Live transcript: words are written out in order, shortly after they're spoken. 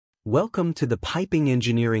Welcome to the Piping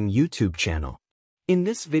Engineering YouTube channel. In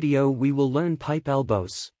this video we will learn pipe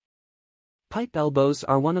elbows. Pipe elbows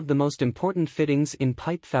are one of the most important fittings in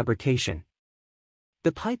pipe fabrication.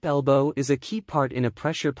 The pipe elbow is a key part in a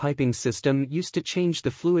pressure piping system used to change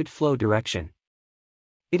the fluid flow direction.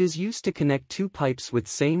 It is used to connect two pipes with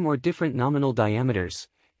same or different nominal diameters,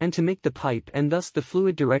 and to make the pipe and thus the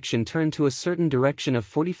fluid direction turn to a certain direction of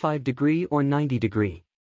 45° or 90°.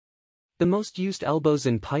 The most used elbows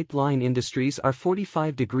in pipeline industries are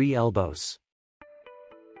 45° elbows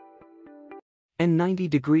and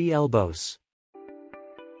 90° elbows.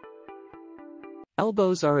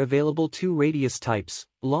 Elbows are available two radius types,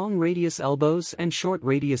 long radius elbows and short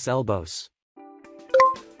radius elbows.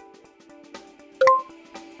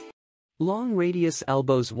 Long radius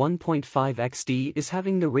elbows 1.5 xd is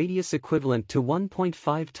having the radius equivalent to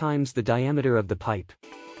 1.5 times the diameter of the pipe.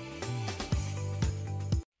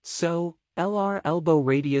 So, LR elbow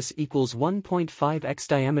radius equals 1.5 x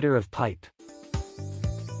diameter of pipe.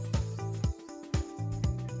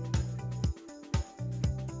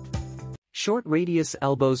 Short radius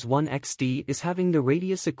elbows 1 xd is having the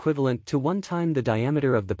radius equivalent to 1 time the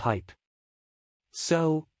diameter of the pipe.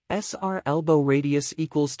 So, SR elbow radius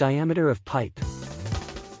equals diameter of pipe.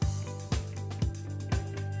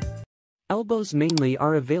 Elbows mainly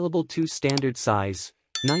are available two standard size,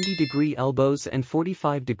 90° elbows and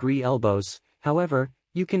 45° elbows. However,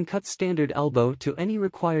 you can cut standard elbow to any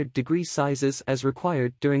required degree sizes as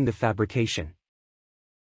required during the fabrication.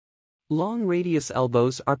 Long radius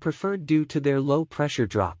elbows are preferred due to their low pressure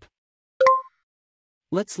drop.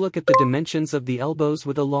 Let's look at the dimensions of the elbows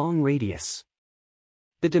with a long radius.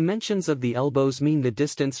 The dimensions of the elbows mean the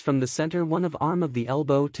distance from the center one of arm of the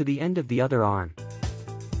elbow to the end of the other arm.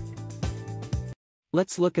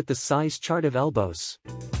 Let's look at the size chart of elbows.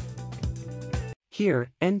 Here,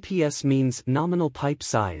 NPS means nominal pipe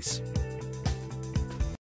size.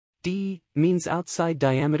 D means outside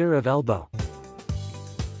diameter of elbow.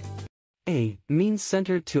 A means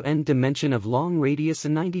center to end dimension of long radius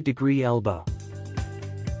and 90° elbow.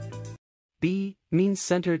 B means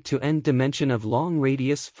center to end dimension of long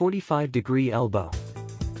radius 45° elbow.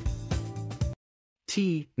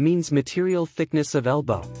 T means material thickness of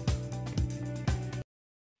elbow.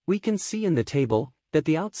 We can see in the table that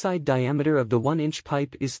the outside diameter of the 1-inch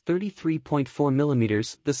pipe is 33.4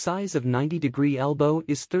 mm, the size of 90° elbow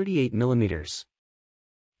is 38 mm.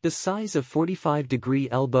 The size of 45°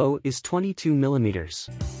 elbow is 22 mm.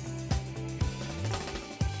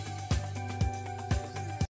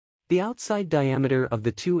 The outside diameter of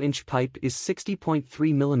the 2-inch pipe is 60.3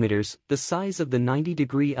 mm, the size of the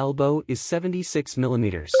 90° elbow is 76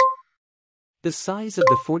 mm. The size of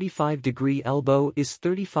the 45° elbow is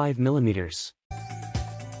 35 mm.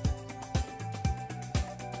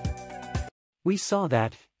 We saw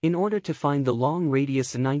that, in order to find the long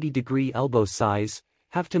radius 90° elbow size,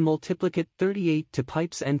 have to multiplicate 38 to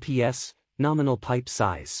pipe's NPS, nominal pipe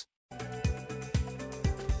size.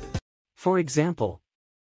 For example,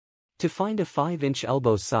 to find a 5-inch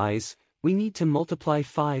elbow size, we need to multiply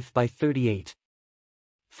 5 by 38.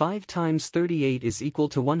 5 times 38 is equal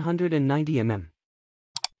to 190 mm.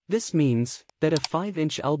 This means that a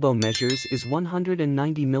 5-inch elbow measures is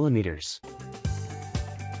 190 mm.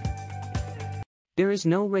 There is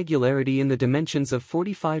no regularity in the dimensions of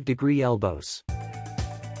 45° elbows.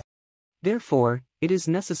 Therefore, it is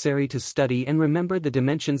necessary to study and remember the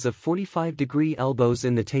dimensions of 45° elbows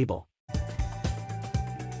in the table.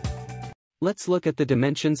 Let's look at the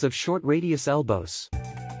dimensions of short radius elbows.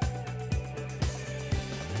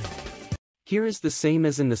 Here is the same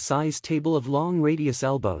as in the size table of long radius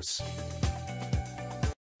elbows.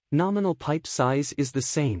 Nominal pipe size is the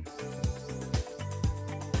same.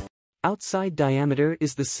 Outside diameter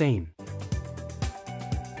is the same.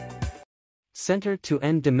 Center to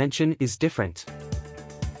end dimension is different.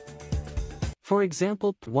 For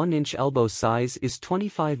example, 1-inch elbow size is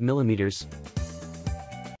 25 mm.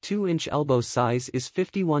 2-inch elbow size is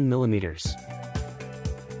 51 mm.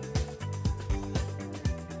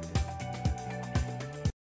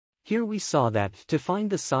 Here we saw that, to find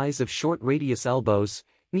the size of short radius elbows,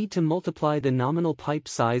 need to multiply the nominal pipe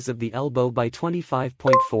size of the elbow by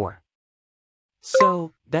 25.4.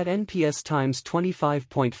 So, that NPS times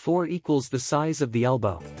 25.4 equals the size of the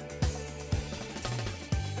elbow.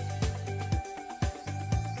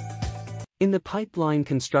 In the pipeline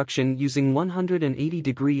construction using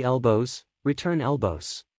 180° elbows, return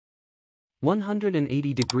elbows.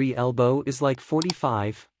 180° elbow is like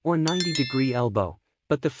 45 or 90° elbow,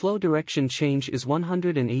 but the flow direction change is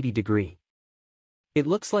 180°. It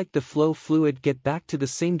looks like the flow fluid get back to the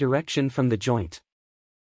same direction from the joint.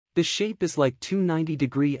 The shape is like two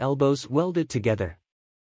 90-degree elbows welded together.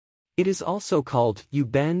 It is also called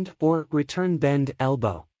U-bend or return bend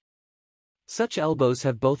elbow. Such elbows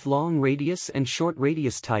have both long radius and short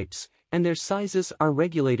radius types, and their sizes are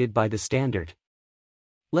regulated by the standard.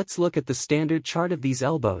 Let's look at the standard chart of these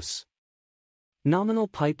elbows. Nominal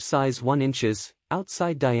pipe size 1 inches,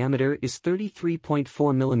 outside diameter is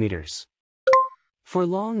 33.4 millimeters. For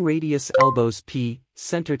long radius elbows P,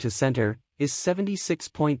 center to center, is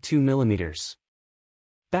 76.2 millimeters.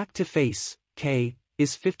 Back to face, K,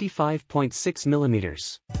 is 55.6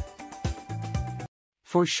 millimeters.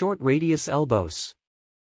 For short radius elbows,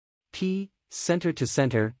 P, center to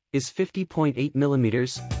center, is 50.8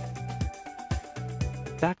 millimeters.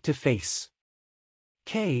 Back to face,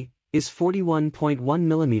 K, is 41.1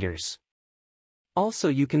 millimeters. Also,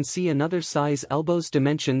 you can see another size elbows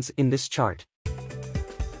dimensions in this chart.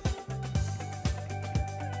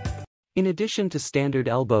 In addition to standard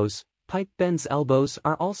elbows, pipe bends elbows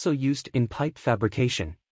are also used in pipe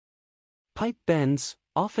fabrication. Pipe bends,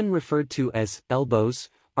 often referred to as elbows,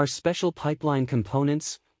 are special pipeline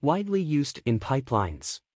components, widely used in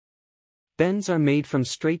pipelines. Bends are made from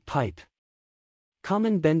straight pipe.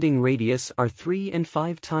 Common bending radius are 3 and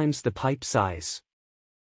 5 times the pipe size.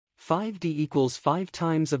 5d equals 5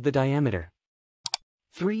 times of the diameter.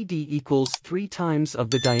 3d equals 3 times of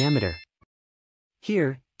the diameter.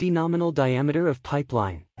 Here, d nominal diameter of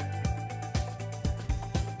pipeline.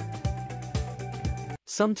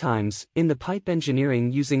 Sometimes, in the pipe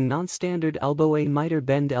engineering using non-standard elbow a miter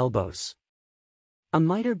bend elbows. A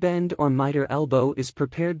miter bend or miter elbow is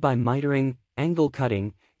prepared by mitering, angle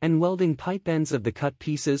cutting, and welding pipe ends of the cut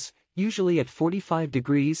pieces, usually at 45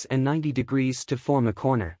 degrees and 90 degrees to form a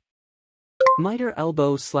corner. Miter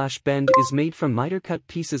elbow/bend is made from miter cut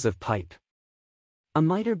pieces of pipe. A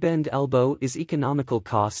miter bend elbow is economical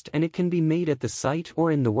cost and it can be made at the site or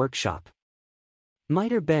in the workshop.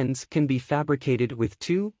 Miter bends can be fabricated with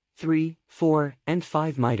 2, 3, 4, and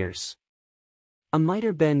 5 miters. A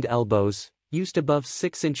miter bend elbows, used above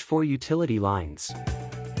 6-inch for utility lines.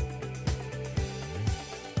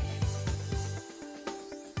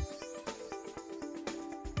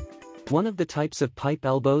 One of the types of pipe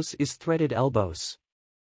elbows is threaded elbows.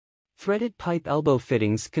 Threaded pipe elbow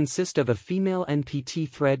fittings consist of a female NPT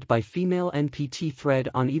thread by female NPT thread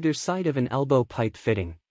on either side of an elbow pipe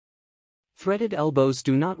fitting. Threaded elbows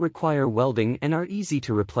do not require welding and are easy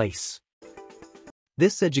to replace.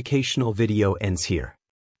 This educational video ends here.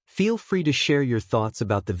 Feel free to share your thoughts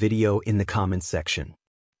about the video in the comments section.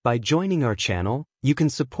 By joining our channel, you can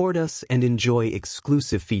support us and enjoy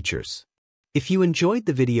exclusive features. If you enjoyed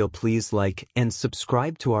the video, please like and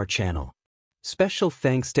subscribe to our channel. Special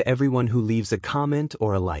thanks to everyone who leaves a comment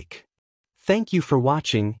or a like. Thank you for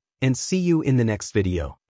watching, and see you in the next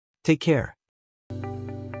video. Take care.